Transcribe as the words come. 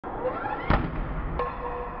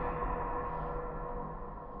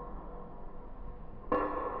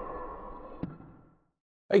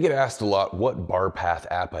I get asked a lot what BarPath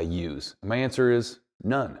app I use. My answer is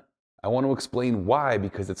none. I want to explain why,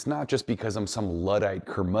 because it's not just because I'm some Luddite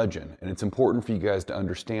curmudgeon, and it's important for you guys to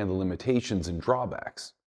understand the limitations and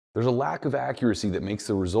drawbacks. There's a lack of accuracy that makes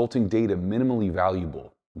the resulting data minimally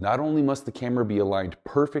valuable. Not only must the camera be aligned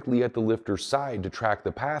perfectly at the lifter's side to track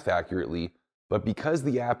the path accurately, but because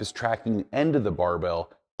the app is tracking the end of the barbell,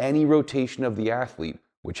 any rotation of the athlete,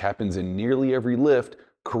 which happens in nearly every lift,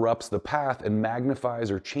 corrupts the path and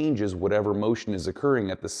magnifies or changes whatever motion is occurring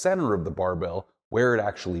at the center of the barbell where it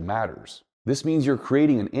actually matters. This means you're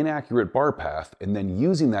creating an inaccurate bar path and then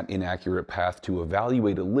using that inaccurate path to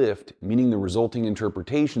evaluate a lift, meaning the resulting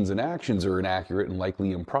interpretations and actions are inaccurate and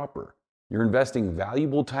likely improper. You're investing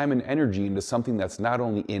valuable time and energy into something that's not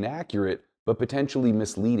only inaccurate, but potentially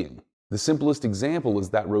misleading. The simplest example is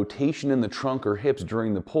that rotation in the trunk or hips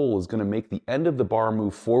during the pull is going to make the end of the bar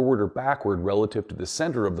move forward or backward relative to the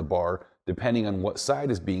center of the bar, depending on what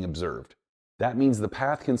side is being observed. That means the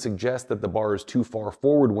path can suggest that the bar is too far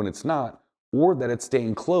forward when it's not, or that it's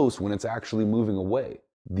staying close when it's actually moving away.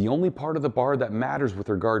 The only part of the bar that matters with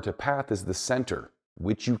regard to path is the center,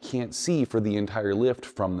 which you can't see for the entire lift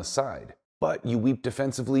from the side. But you weep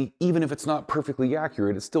defensively, even if it's not perfectly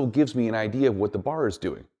accurate, it still gives me an idea of what the bar is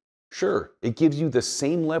doing. Sure, it gives you the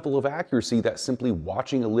same level of accuracy that simply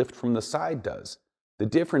watching a lift from the side does. The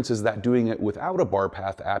difference is that doing it without a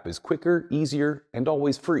BarPath app is quicker, easier, and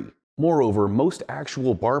always free. Moreover, most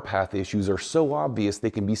actual BarPath issues are so obvious they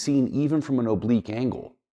can be seen even from an oblique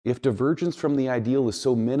angle. If divergence from the ideal is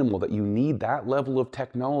so minimal that you need that level of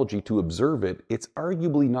technology to observe it, it's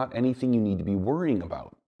arguably not anything you need to be worrying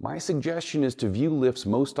about. My suggestion is to view lifts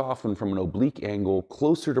most often from an oblique angle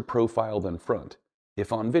closer to profile than front.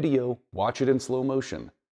 If on video, watch it in slow motion.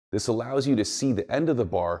 This allows you to see the end of the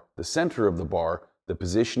bar, the center of the bar, the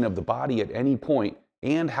position of the body at any point,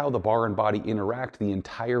 and how the bar and body interact the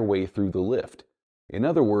entire way through the lift. In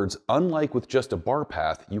other words, unlike with just a bar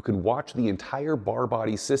path, you can watch the entire bar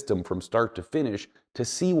body system from start to finish to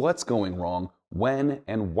see what's going wrong, when,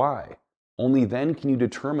 and why. Only then can you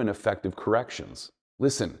determine effective corrections.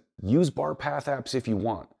 Listen, use BarPath apps if you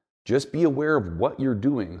want. Just be aware of what you're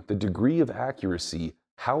doing, the degree of accuracy,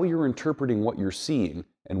 how you're interpreting what you're seeing,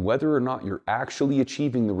 and whether or not you're actually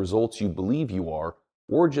achieving the results you believe you are,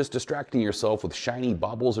 or just distracting yourself with shiny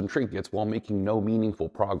baubles and trinkets while making no meaningful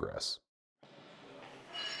progress.